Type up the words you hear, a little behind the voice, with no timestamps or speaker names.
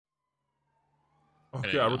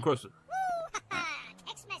Okay, I requested.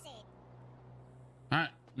 Text message. All right,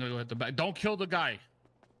 go at the back. Don't kill the guy.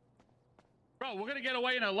 Bro, we're gonna get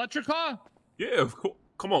away in an electric car? Yeah, of course.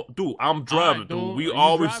 Come on, dude. I'm driving, dude. We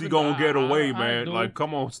obviously gonna get away, man. Like,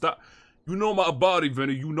 come on, stop. You know my body,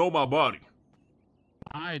 Vinny. You know my body.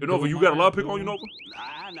 Novah, you got a lot pick on you, Novah?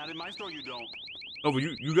 Nah, not in my store. You don't. Novah,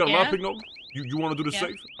 you got a lot pick, Novah? You want to do the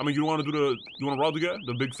safe? I mean, you want to do the? You want to rob the guy,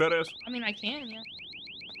 the big fat ass? I mean, I can, yeah.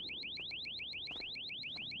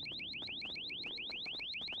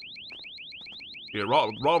 Yeah,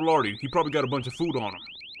 Rob Lardy. He probably got a bunch of food on him.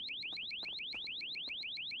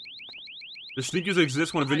 The sneakers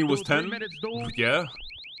exist when Vinny was 10. Yeah.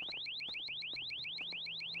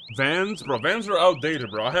 Vans, bro. Vans are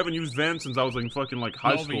outdated, bro. I haven't used Vans since I was in fucking like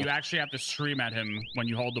high school. You actually have to scream at him when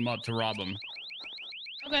you hold him up to rob him.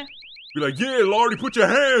 Okay. Be like, yeah, Lardy, put your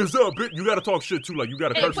hands up, bitch. You gotta talk shit too, like you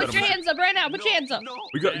gotta curse at him. Put your hands up right now. Put your hands up.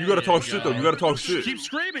 You gotta talk shit though. You gotta talk shit. Keep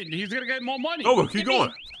screaming. He's gonna get more money. Nova, keep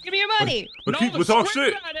going. Give me your money. But talk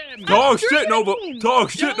shit. Talk shit, Nova. Talk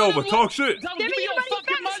shit, Nova. Talk shit. Give me your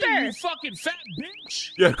fucking money, you fucking fat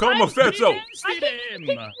bitch. Yeah, call him a fatso. I can't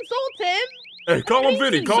insult him. Hey, call him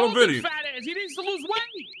Vinny. Call him Vinny. Fat ass. He needs to lose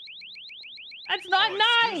weight. That's not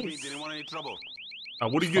nice. Me, didn't want any trouble.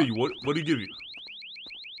 What do he give you? What do he give you?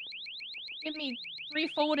 Give me 3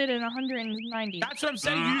 folded and 190. That's what I'm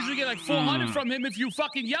saying. You usually get like 400 from him if you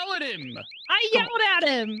fucking yell at him. I yelled at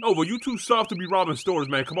him. Nova, you too soft to be robbing stores,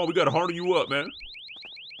 man. Come on, we gotta harden you up, man.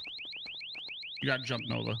 You gotta jump,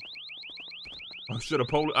 Nova. Oh shit!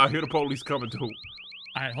 I hear the police coming too.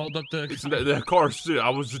 All right, hold up the. That car shit. I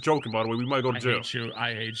was just joking, by the way. We might go to jail.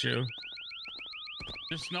 I hate you.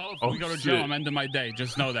 Just know if we go to jail, I'm ending my day.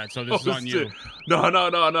 Just know that. So this is on you.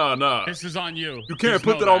 No. This is on you. You can't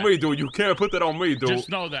put that on me, dude. You can't put that on me, dude. Just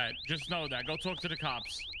know that. Just know that. Go talk to the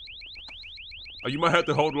cops. You might have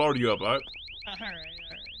to hold Lardy up, all right? All right.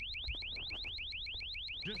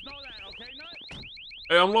 Just know that, okay, Nut?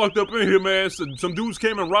 Hey, I'm locked up in here, man. Some dudes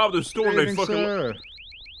came and robbed the store. And they fucking.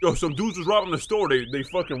 Yo, some dudes was robbing the store. They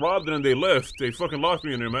fucking robbed it and they left. They fucking locked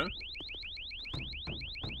me in there, man.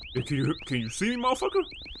 Yeah, can you see me, motherfucker?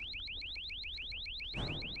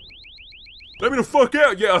 Let me the fuck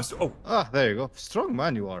out. Yeah. There you go. Strong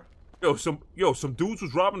man you are. Some dudes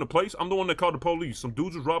was robbing the place. I'm the one that called the police. Some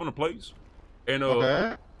dudes was robbing the place, and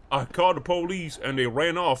I called the police and they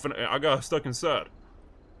ran off and I got stuck inside.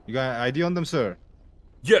 You got an ID on them, sir?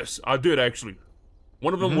 Yes, I did actually.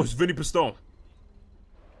 One of them was Vinny Pistone.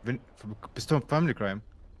 Pistone family crime?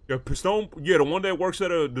 Yeah, Pistone. Yeah, the one that works at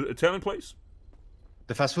the Italian place.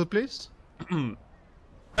 The fast food place?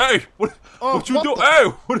 Hey, what you doing? Hey,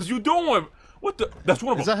 what is you doing? What the? That's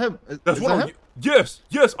one of them. Is that him? That's one of them. Yes,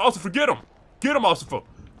 Ossifer, get him. Get him, Ossifer.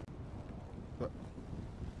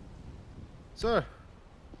 Sir,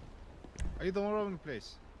 are you the one robbing the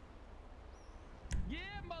place? Yeah,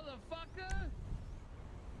 motherfucker.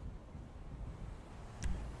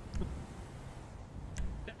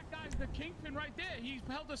 That guy's the kingpin right there. He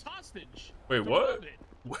held us hostage. Wait, what?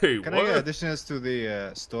 Wait, Can I get additions to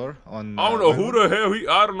the store on? I don't know who the hell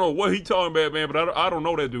I don't know what he talking about, man. But I don't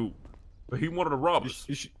know that dude. But he wanted to rob us.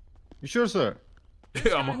 You sure, sir?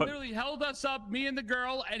 This guy literally held us up, me and the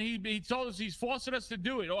girl, and he told us he's forcing us to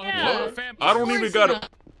do it. Yeah.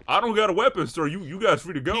 I don't got a weapon, sir. You guys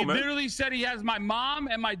free to go, man. He literally said he has my mom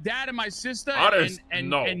and my dad and my sister and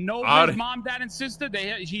Novah's mom, dad, and sister.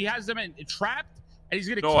 He has them trapped. And he's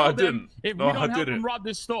gonna kill them if we don't help him rob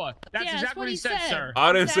this store. That's exactly what he said, sir.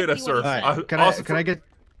 I didn't say that, sir. Right. Can I get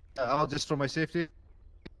out just for my safety?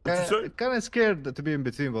 Kind of scared to be in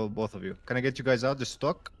between both of you. Can I get you guys out? Just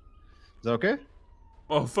talk. Is that okay?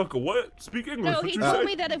 Motherfucker, what? Speak English. No, he told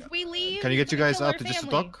me that if we leave, can you get you guys out to just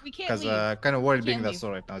talk? Because kind of worried being in that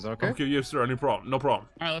store right now. Is that okay? Okay, yes, sir. No problem. No problem.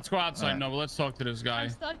 All right, let's go outside, Nova. Let's talk to this guy. I'm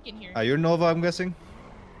stuck in here. You're Nova, I'm guessing.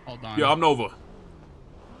 Hold on. Yeah, I'm Nova.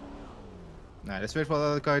 Nah, let's wait for the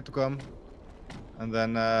other guy to come, and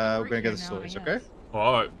then we're gonna get the storage, okay?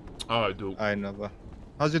 All right, dude. Alright, Nova.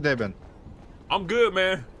 How's your day been? I'm good,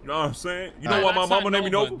 man. You know what I'm saying? You know why my mama named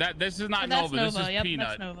me Nova? This is not Nova. This is Peanut.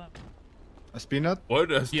 That's Nova. A Peanut? What?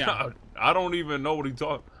 That's not, I don't even know what he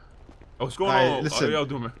talking. What's going on? Listen, how y'all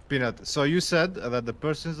doing, man? Peanut. So you said that the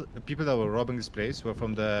people that were robbing this place were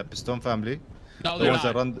from the Pistone family. No, the they're ones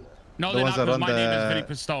not. that run. No, they're not. Because my name is Vinny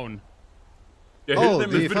Pistone. Yeah, his name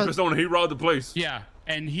is Vinny Pistone, and he robbed the place. Yeah,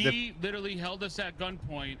 and he literally held us at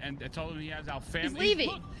gunpoint and told him he has our family. He's leaving.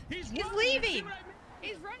 Look, he's leaving.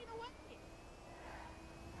 He's running away.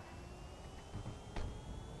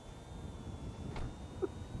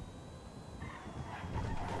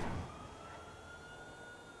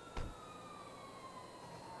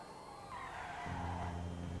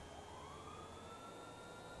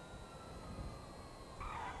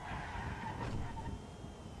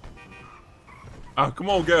 Come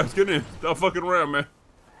on, guys, get in. Stop fucking around, man.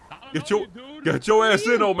 Get your ass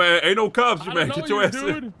in, old man. Ain't no cops, man. Get your ass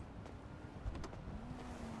in.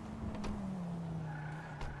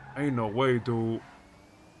 Ain't no way, dude.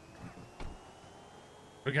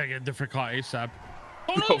 We gotta get a different car ASAP.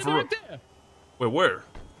 Oh no, for right there. Wait, where?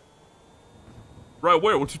 Right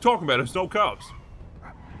where? What you talking about? There's no cops.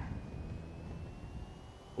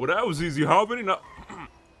 Well, that was easy, huh, Vinny? No.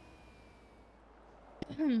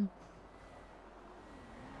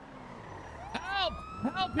 Help!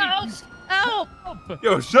 Help! Help! Help!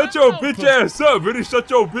 Yo, shut your bitch ass up, Vinny. Shut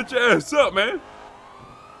your bitch ass up, man.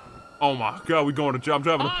 Oh my God, we going to jail. I'm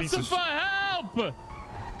driving a piece of shit. Help!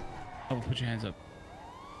 Oh, put your hands up.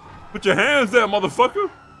 Put your hands there, motherfucker.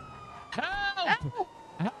 Help!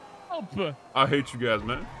 Help! I hate you guys,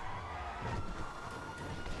 man.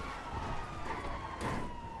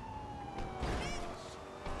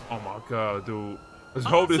 Oh my God, dude. Let's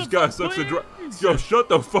hope this guy sucks a drive. Yo, shut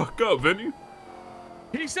the fuck up, Vinny.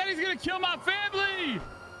 He said he's gonna kill my family.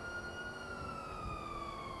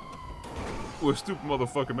 You're a stupid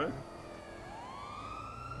motherfucker, man.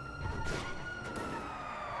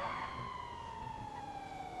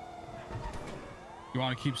 You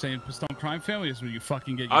want to keep saying Stone Crime Family? This is where you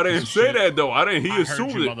fucking get. I didn't say that though. I didn't. He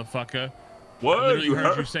assumed it, motherfucker. What? You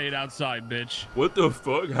heard you say it outside, bitch. What the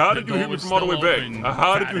fuck? How did you hear me from all the way back?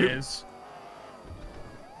 How did you hear?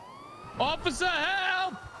 Officer,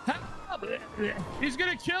 help! Help! He's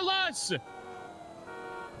gonna kill us!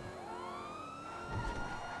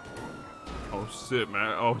 Oh shit,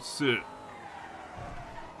 man. Oh shit.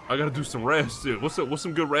 I gotta do some rash shit. What's up? What's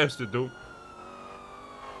some good rash shit, dude?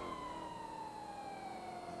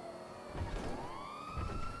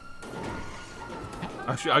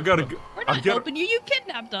 Actually, I gotta. We're not helping you. You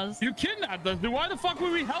kidnapped us. You kidnapped us. Then why the fuck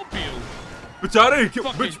would we help you? Bitch, I didn't.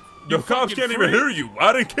 Bitch, the cops can't even hear you.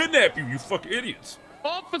 I didn't kidnap you. You fucking idiots.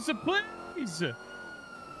 Officer, please.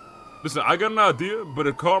 Listen, I got an idea, but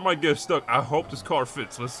a car might get stuck. I hope this car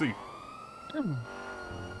fits. Let's see.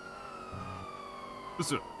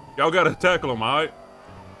 Listen, y'all gotta tackle him, alright?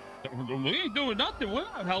 We ain't doing nothing. We're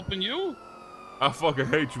not helping you. I fucking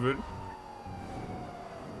hate you, man.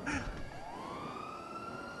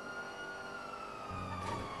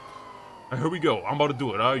 Here we go. I'm about to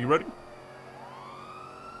do it. Are you ready?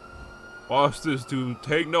 Watch this, dude.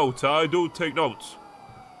 Take notes. I do take notes.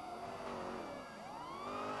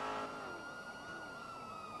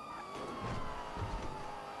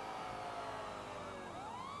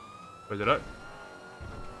 Where's it at?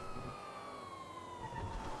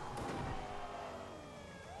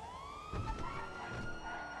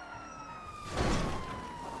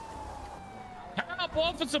 Help,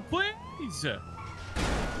 officer, please.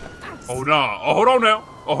 Oh, nah. Oh, hold on now.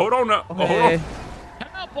 Oh, hold on now. Oh, hold on.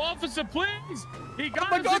 Help, officer, please. He got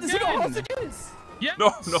oh my God, us this is again. hostages. Yes. No.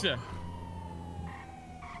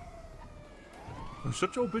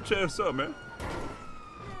 Shut your bitch ass up, man.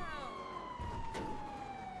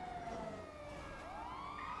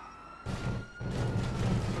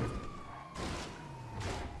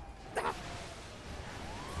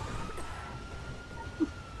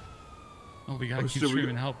 Oh, we gotta keep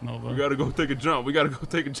screaming help, Nova. We gotta go take a jump. We gotta go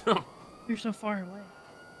take a jump. You're so far away.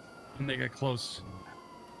 And they get close.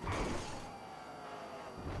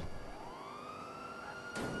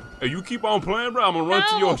 Hey, you keep on playing, bro. I'm gonna run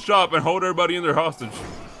to your shop and hold everybody in there hostage.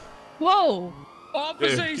 Whoa.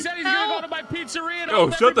 Officer, he said he's gonna go to my pizzeria and Yo,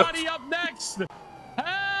 hold shut everybody up next.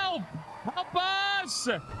 Help! Help us!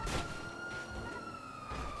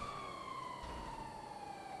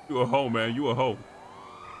 You a hoe, man. You a hoe.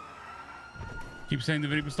 Keep saying the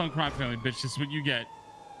Vinny Stone Crime Family, bitch. This is what you get.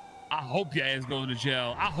 I hope your ass goes to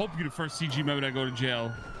jail. I hope you're the first CG member that go to jail.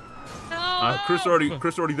 Chris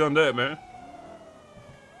already done that, man.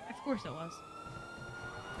 Of course it was.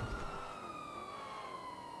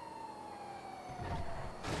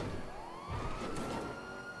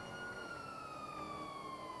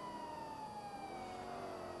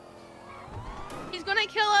 He's gonna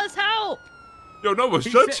kill us. Help! Yo, Nova,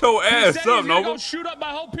 shut your ass up, Nova. Go shoot up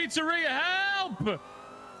my whole pizzeria. Help!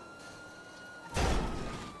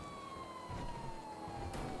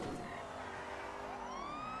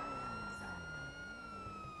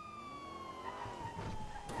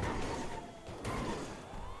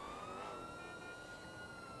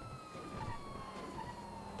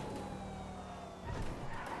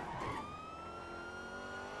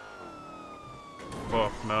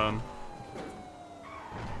 Fuck, man.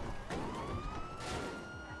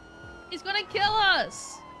 He's gonna kill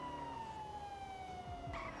us.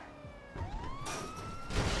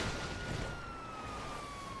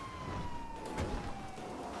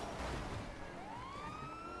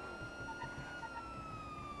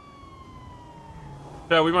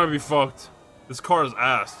 Yeah, we might be fucked. This car is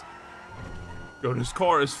ass. Yo, this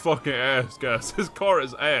car is fucking ass, guys. This car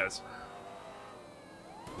is ass.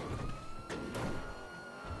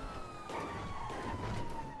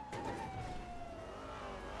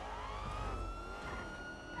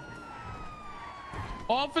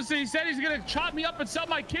 Officer, he said he's gonna chop me up and sell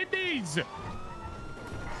my kidneys.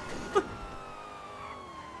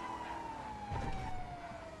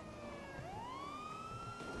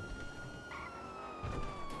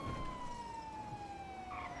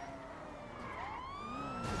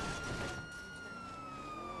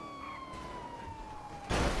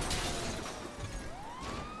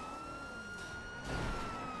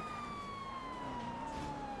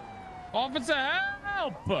 Officer,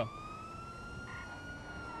 help!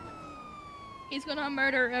 He's gonna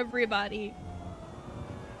murder everybody.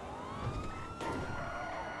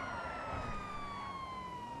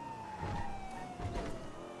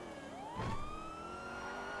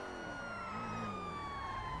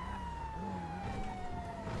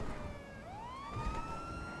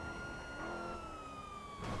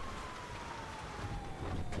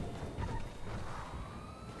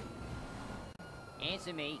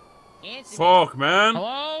 Answer me. Answer Fuck, man.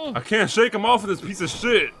 Hello? I can't shake him off of this piece of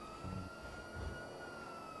shit.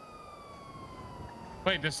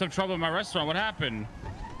 Wait, there's some trouble in my restaurant. What happened?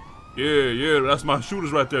 Yeah, that's my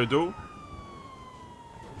shooters right there, dude.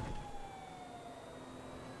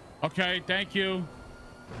 Okay, thank you.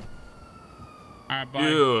 All right, bye.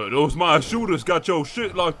 Yeah, those my shooters got your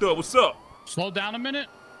shit locked up. What's up? Slow down a minute.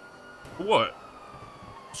 What?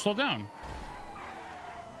 Slow down.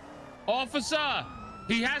 Officer,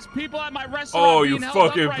 he has people at my restaurant. Oh, you being held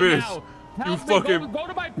fucking up right bitch. now. You Help me. fucking... Go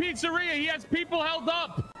to my pizzeria. He has people held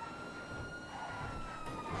up.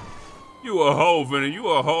 You a hoe, Vinny. You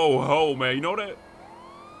a hoe, man. You know that?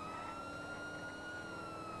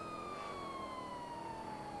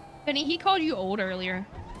 Vinny, he called you old earlier.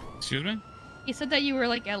 Excuse me? He said that you were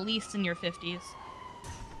like at least in your 50s.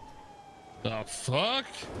 The fuck?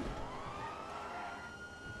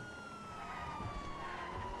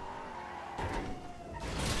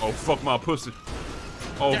 Oh, fuck my pussy.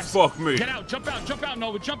 Oh, Yes. fuck me. Get out, jump out,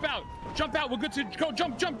 Novah, jump out. Jump out, we're good to go,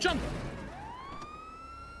 jump.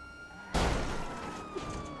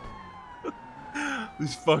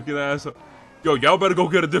 These fucking assholes. Yo, y'all better go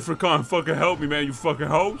get a different car and fucking help me, man, you fucking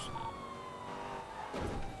hoes.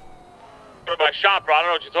 My shop, bro. I don't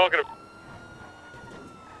know what you're talking about.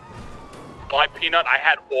 My peanut, I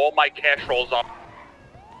had all my cash rolls up.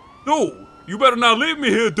 Dude, you better not leave me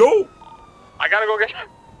here, dude. I gotta go get...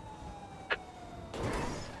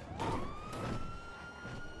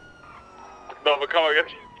 Novah, come on, get...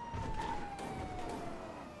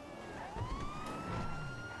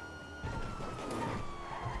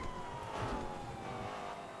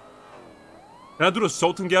 Can I do the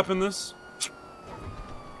Sultan Gap in this?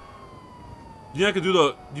 You think I could do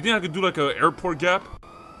the... You think I could do like a airport gap?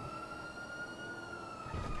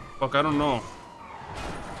 Fuck, I don't know.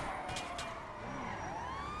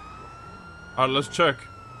 Alright, let's check.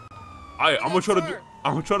 I'm gonna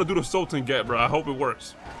try to do the Sultan Gap, bro. I hope it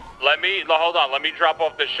works. Hold on, let me drop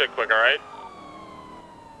off this shit quick, alright?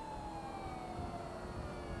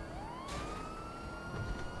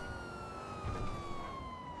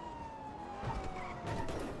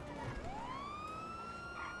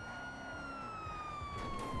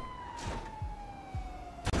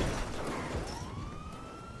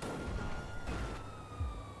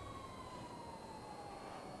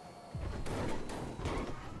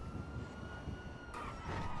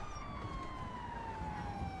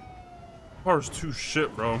 Car's too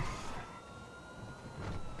shit, bro.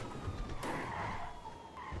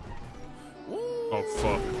 Oh,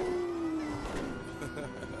 fuck.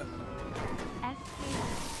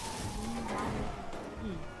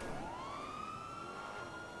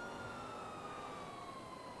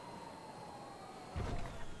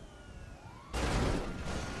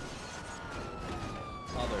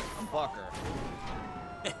 Motherfucker.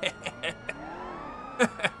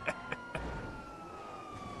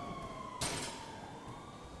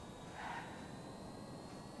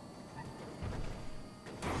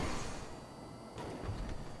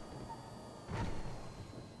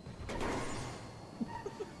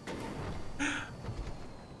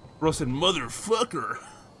 Bro said, motherfucker.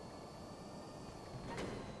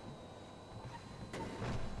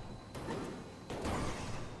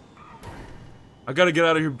 I gotta get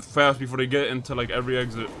out of here fast before they get into like every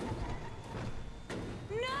exit.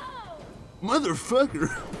 No!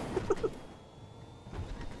 Motherfucker.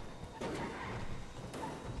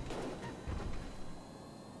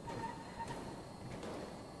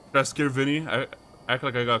 Did I scare Vinny? I act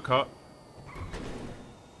like I got caught.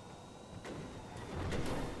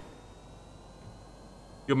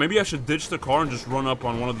 Yo, maybe I should ditch the car and just run up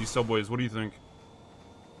on one of these subways. What do you think?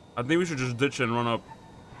 I think we should just ditch it and run up.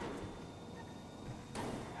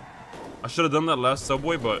 I should have done that last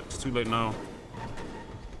subway, but it's too late now.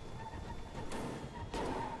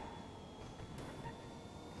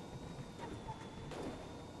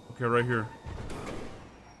 Okay, right here.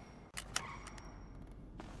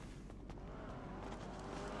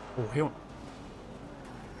 Oh, hell.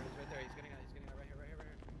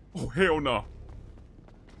 Oh, hell no.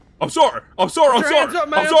 I'm sorry. I'm sorry. I'm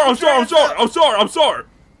sorry. I'm sorry.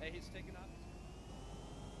 Hey, he's taking off.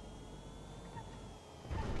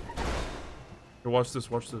 Here, watch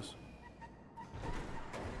this. Watch this.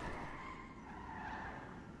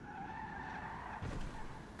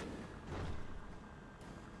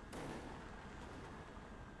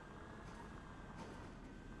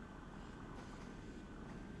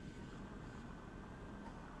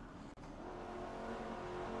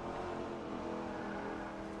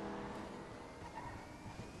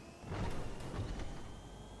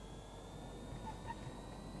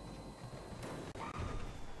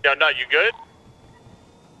 Yo, no, you good?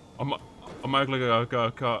 I'm acting like I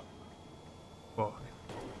got caught. Fuck.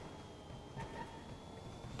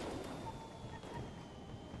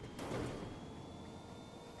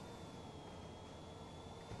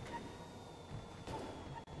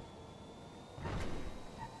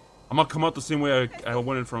 I'm gonna come out the same way I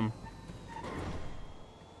went in from.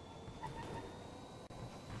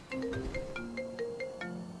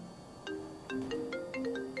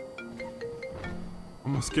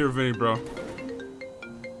 I'm gonna scare Vinny, bro.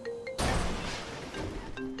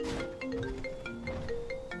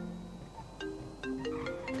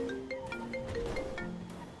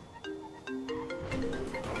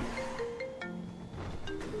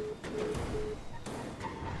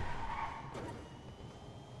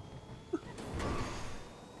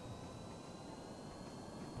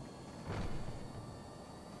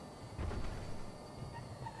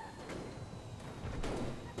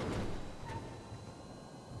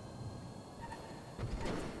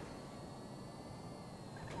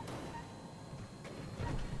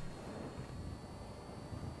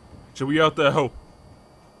 Should we out that hoe?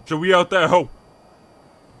 Should we out that hoe?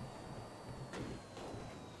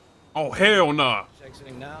 Oh, hell nah. He's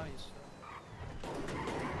exiting now.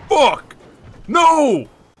 Fuck! No!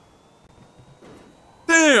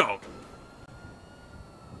 Damn!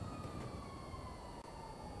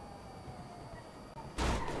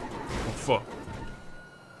 Oh, fuck.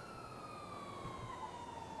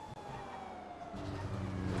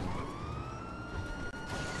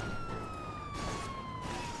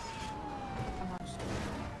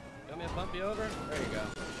 Bump you over? There you go.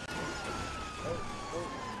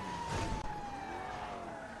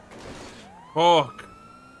 Fuck.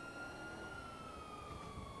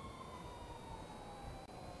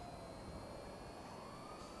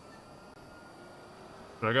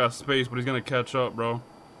 I got space, but he's gonna catch up, bro.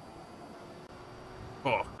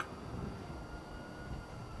 Fuck.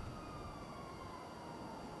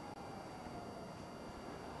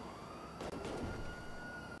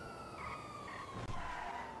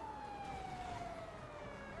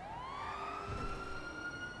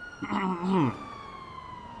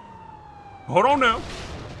 Hold on now.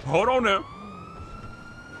 Hold on now.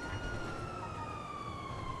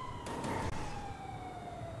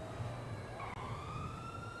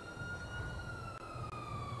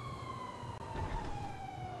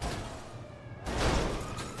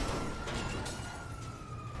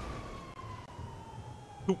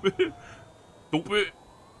 Stupid. Stupid.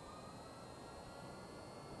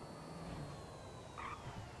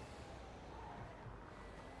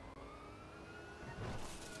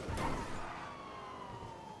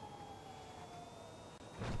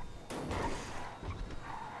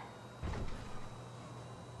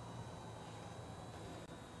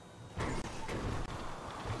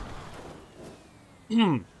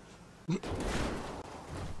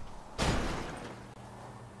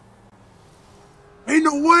 Ain't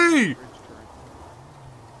no way!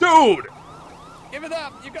 Dude! Give it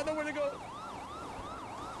up! You got nowhere to go!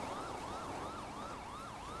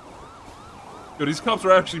 Yo, these cops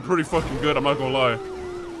are actually pretty fucking good, I'm not gonna lie.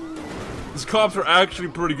 These cops are actually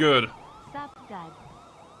pretty good. Stop, Dad.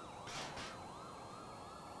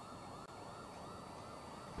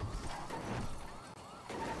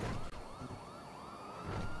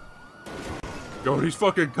 Yo, these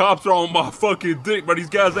fucking cops are on my fucking dick, but these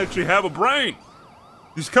guys actually have a brain.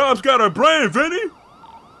 These cops got a brain, Vinny.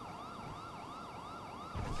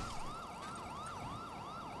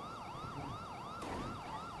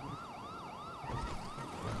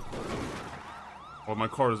 Oh, my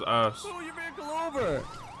car is ass. Pull your vehicle over.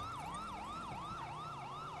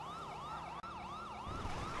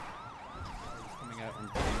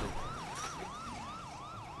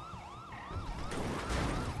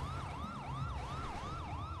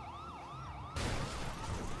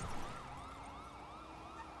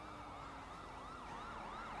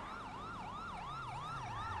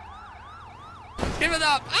 Give it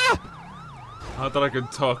up! Ah! I thought I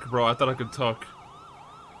could talk, bro. I thought I could talk.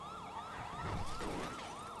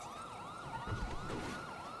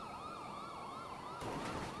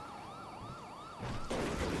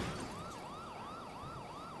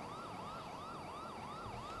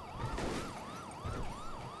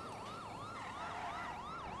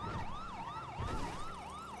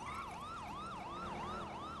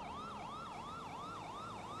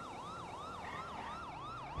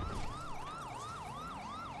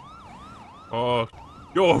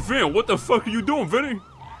 Yo, Vin, what the fuck are you doing, Vinny?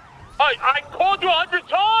 I called you 100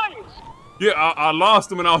 times! Yeah, I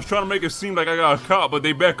lost him and I was trying to make it seem like I got caught, but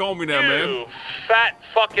they back on me now, man. You fat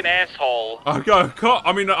fucking asshole. I got caught.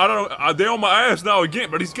 I mean, I don't know. They're on my ass now again,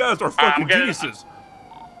 but these guys are fucking geniuses.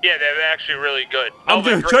 Yeah, they're actually really good. I'm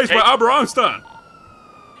getting chased by Albert Einstein.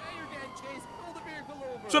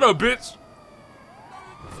 Shut up, bitch.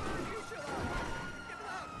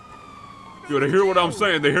 Yo, they hear what I'm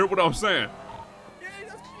saying. They hear what I'm saying.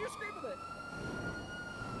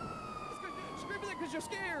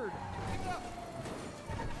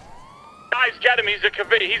 Guys, get him. He's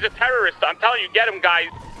a terrorist. I'm telling you, get him, guys.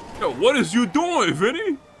 Yo, what is you doing,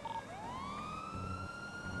 Vinny?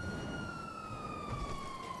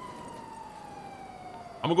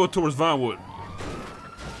 I'm gonna go towards Vinewood.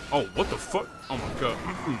 Oh, what the fuck? Oh my god.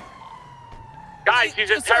 Guys, he's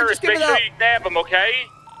a terrorist. Make sure you nab him, okay?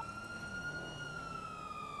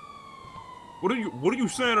 What are you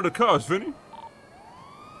saying to the cops, Vinny?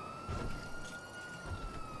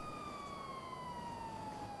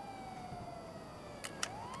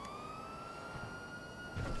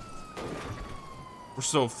 We're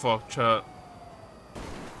so fucked, chat.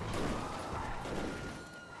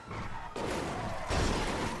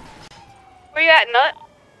 Where you at, Nut?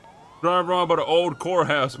 Driving around by the old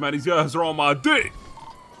courthouse, man. These guys are on my dick.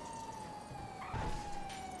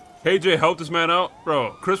 KJ, help this man out.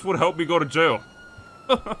 Bro, Chris would help me go to jail.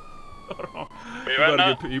 You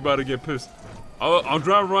about to get pissed. I'm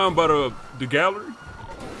driving around by the gallery.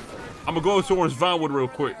 I'm gonna go towards Vinewood real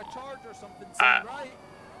quick.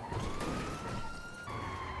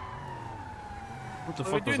 What the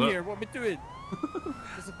fuck we was doing that? here? What we doing?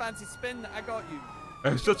 There's a fancy spin. I got you.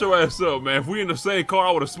 Hey, shut your ass up, man. If we in the same car,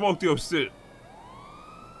 I would have smoked your shit.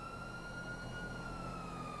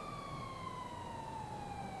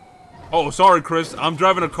 Oh, sorry, Chris. I'm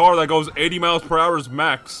driving a car that goes 80 miles per hour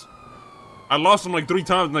max. I lost them like 3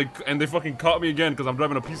 times, and they fucking caught me again because I'm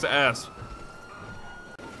driving a piece of ass.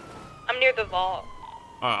 I'm near the vault.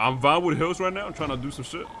 I'm Vinewood Hills right now. I'm trying to do some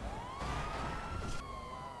shit.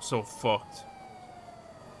 So fucked.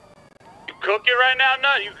 You cooking right now,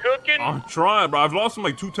 Nut? You cooking? I'm trying, bro. I've lost them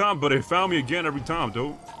like 2 times, but they found me again every time,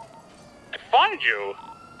 dude. They find you?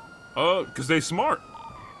 Cause they smart.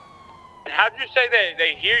 And how'd you say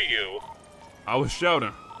they hear you? I was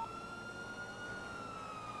shouting.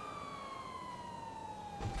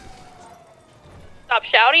 Stop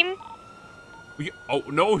shouting? Oh,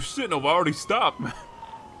 no shit, no, I already stopped, man.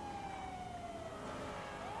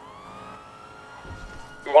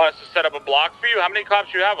 You want us to set up a block for you? How many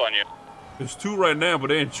cops you have on you? There's 2 right now, but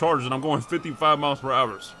they're in charge, and I'm going 55 miles per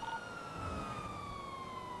hour.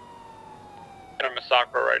 I'm a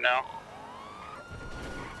soccer right now.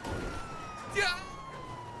 Yeah.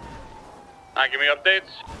 Give me updates.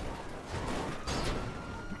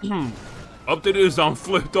 Update is I'm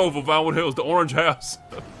flipped over Vinewood Hills, the orange house.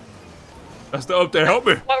 That's the update. Help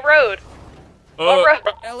me. What road?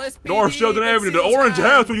 LSPD, North Sheldon Avenue, the orange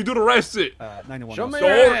house where you do the rest shit. 91. Show me your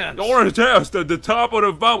hands. The orange house, the top of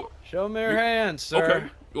the Vinewood. Show me your hands, sir. Okay.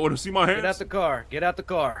 You want to see my hands? Get out the car. Get out the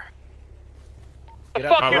car. The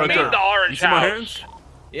fuck you right mean there. the orange You see house? my hands?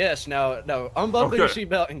 Yes, no, unbuckle your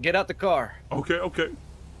seatbelt and get out the car. Okay, okay.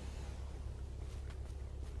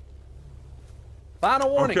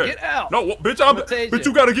 Final warning, Okay. get out. No, bitch, bitch,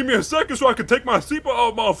 you gotta give me a second so I can take my seatbelt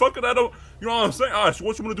off, motherfucker. I don't, you know what I'm saying? All right, so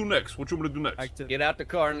what you want to do next? What you want to do next? Get out the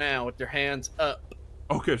car now with your hands up.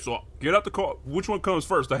 Okay, so get out the car. Which one comes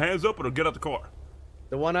first, the hands up or the get out the car?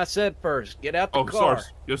 The one I said first. Get out the Oh, car.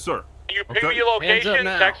 sorry. Yes, sir. You ping me your location,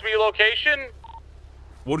 text me your location.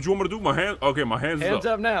 What did you want me to do? My hand? Okay, my hands Hands is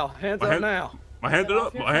up. up now. Hands up now. My hands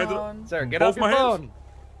up. My hands up. Sir, get Both off your my hands? phone.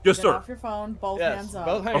 Yes, Get sir. off your phone, both Yes, hands up.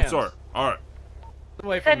 both hands. I'm sorry. All right.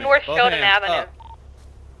 Away Said from me. North Both Sheldon hands Avenue. up.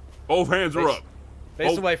 Both hands are Face- up.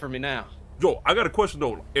 Face away from me now. Yo, I got a question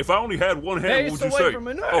though. If I only had one hand, Face what would you away say? from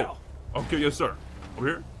me now. Oh, okay, yes, sir. Over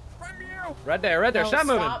here. Right there, right there. No, Stop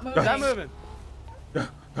moving. stop moving. Stop moving.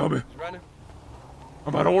 Help me. He's running.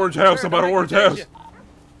 I'm at orange house. I'm at orange house.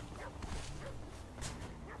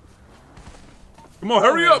 Come on,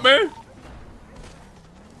 hurry up, man.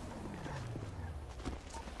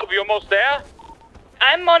 You almost there?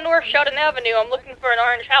 I'm on North Sheldon Avenue. I'm looking for an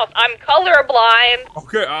orange house. I'm colorblind.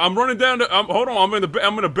 Okay, I'm running down the. Hold on, I'm in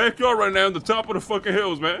the backyard right now, in the top of the fucking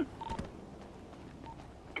hills, man.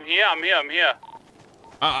 I'm here.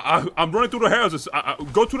 I'm running through the houses.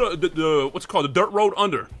 Go to the what's it called, the dirt road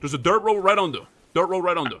under. There's a dirt road right under.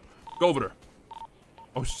 Go over there.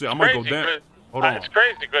 Oh shit, I'm gonna go down. Hold on. It's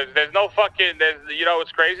crazy because there's no fucking. You know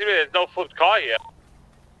what's crazy? There's no flipped car here.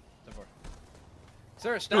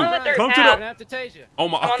 Sir, stop. Dude, come to the. I'm gonna have to tase you. Oh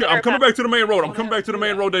my! Okay, I'm coming back to the main road. I'm coming back to the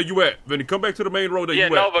main road that you at, Vinny. Come back to the main road that you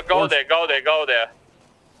at. Yeah, Novah, go there.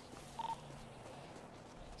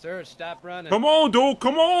 Sir, stop running. Come on, dude.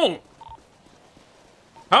 Come on.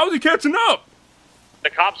 How is he catching up? The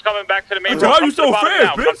cop's coming back to the main road. Why are you so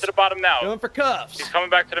fast, bitch? Come to the bottom now. Going for cuffs. He's coming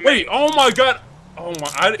back to the main. Wait, oh my god. Oh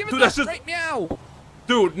my, dude, that's just. Right meow.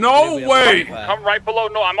 Dude, no way. Come right below.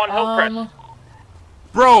 No, I'm on Hillcrest.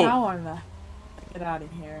 Bro. How on the get out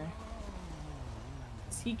of here.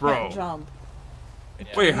 He can't jump.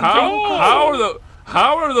 Wait, how are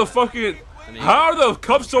the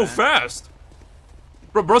cuffs so fast?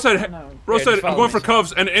 Bro said I'm going for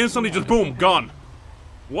cuffs and instantly just boom, gone.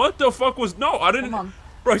 What the fuck was I didn't.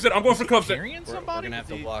 Bro, he said I'm going for cuffs. We're gonna have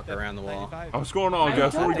to walk around the wall. What's going on,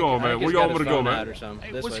 guys? Where we going, man? Where y'all want me to go, man?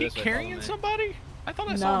 Was he carrying somebody? I thought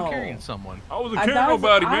I saw him carrying someone. I wasn't carrying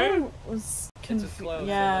nobody, man. I was confused.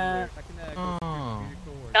 Yeah.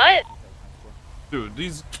 What? Dude,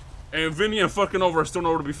 these and Vinny and fucking Over are still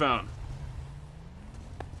nowhere to be found.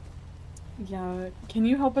 Yeah. Can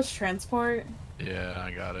you help us transport? Yeah,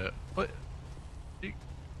 I got it. What?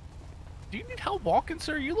 Do you need help walking,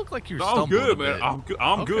 sir? You look like you're stumbling. I'm good, man.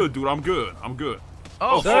 I'm good, dude. I'm good.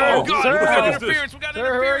 Oh, God. Who the hell is this? Who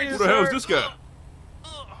the hell is this guy?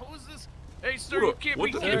 Who is this? Hey, sir, you can't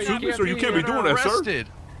be doing that, sir.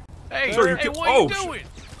 Hey, sir, what are you doing?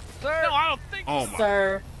 Sir, no, I don't think so. Oh,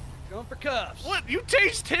 sir. Going for cuffs. What? You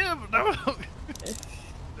tased him. No.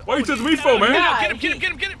 Why you tasing me for, man? Yeah, get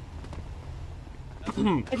him.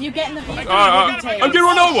 If you get in the vehicle, I'm getting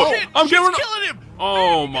run over. I'm getting killing him.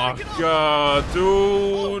 Oh my god, dude.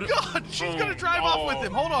 Oh god, she's gonna drive off with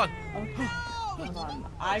him. Hold on. Okay. Hold on.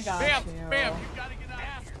 I got you. Bam, you gotta get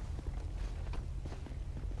out of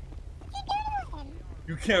here.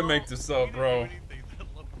 You can't make this up, bro.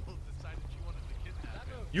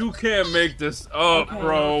 You can't make this up,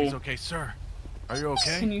 bro. He's okay, sir. Are you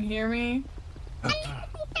okay? Can you hear me?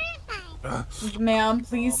 Ma'am,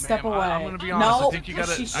 please step away. I'm gonna be honest. I think you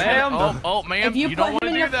gotta. Oh, ma'am. If you don't put him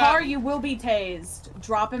in your that. car, you will be tased.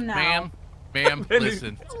 Drop him now. Ma'am,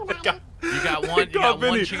 listen. You got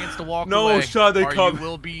one chance to walk away. No shot they come. You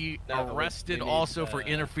will be arrested also for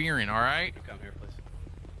interfering. All right. Come here, please.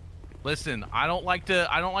 Listen, I don't like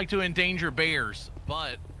to endanger bears,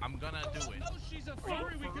 but I'm gonna do it. She's a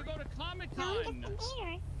furry. We could go to Comic-Con.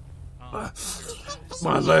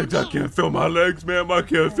 My legs, I can't feel my legs, ma'am. I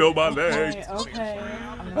can't feel my legs. Okay.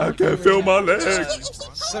 I can't feel my legs.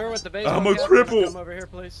 Sir, with the baseball I'm a cripple. Come over here,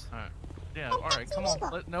 please. All right. Yeah. All right. Come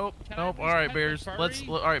on. Nope. All right, bears. All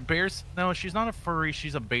right, bears. No, she's not a furry.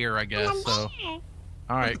 She's a bear, I guess. So.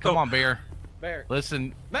 All right. Come on, bear.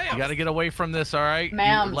 Listen, you gotta get away from this, all right?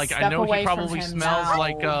 Ma'am, I know he probably smells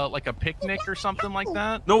like a picnic or something like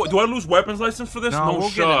that. No, do I lose weapons license for this? No,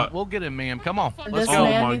 shot. We'll get him, ma'am. Come on. Let's go.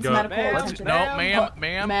 Oh my god.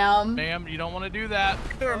 Ma'am, you don't want to do that.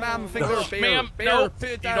 Ma'am, no,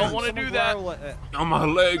 you don't want to do that. On my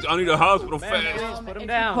legs, I need a hospital fast. Put him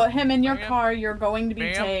down. Put him in your car. You're going to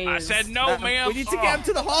be tased. I said no, ma'am. We need to get him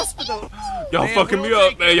to the hospital. Y'all fucking me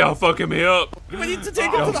up, man. Y'all fucking me up. We need to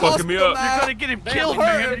take him to the hospital. You're gonna get him killed,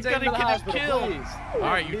 man. You're gonna get him killed. All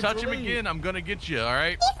right, you touch him again, I'm gonna get you. All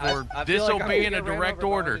right, for disobeying a direct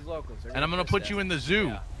order, and I'm gonna put you in the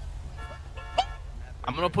zoo.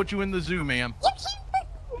 I'm gonna put you in the zoo, ma'am.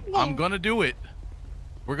 I'm gonna do it.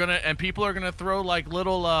 And people are gonna throw like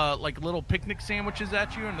little picnic sandwiches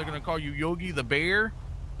at you, and they're gonna call you Yogi the Bear.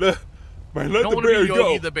 Man, let the bear go.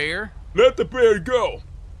 Yogi the Bear. Let the bear go.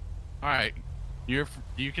 All right, you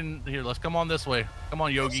can here. Let's come on this way. Come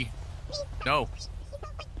on, Yogi. No.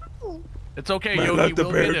 It's okay, man, Yogi. Let the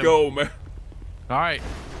bear go, man. All right.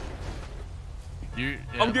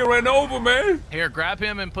 I'm getting ran over, man. Here, grab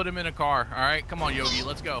him and put him in a car. All right, come on, Yogi.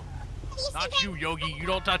 Let's go. Not you, Yogi. You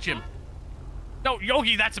don't touch him. No,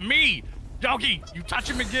 Yogi, that's me. Yogi, you touch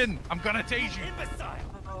him again, I'm gonna tase you.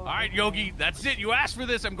 All right, Yogi, that's it. You asked for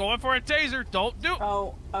this. I'm going for a taser. Don't do.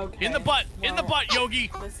 Oh, okay. In the butt. In the butt,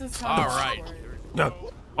 Yogi. This is all right.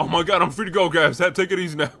 No. Oh my God, I'm free to go, guys. Take it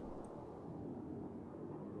easy now.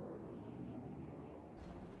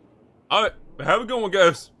 All right, have a good one,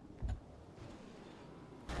 guys.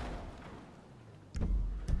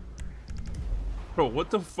 Bro, what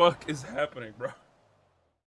the fuck is happening, bro?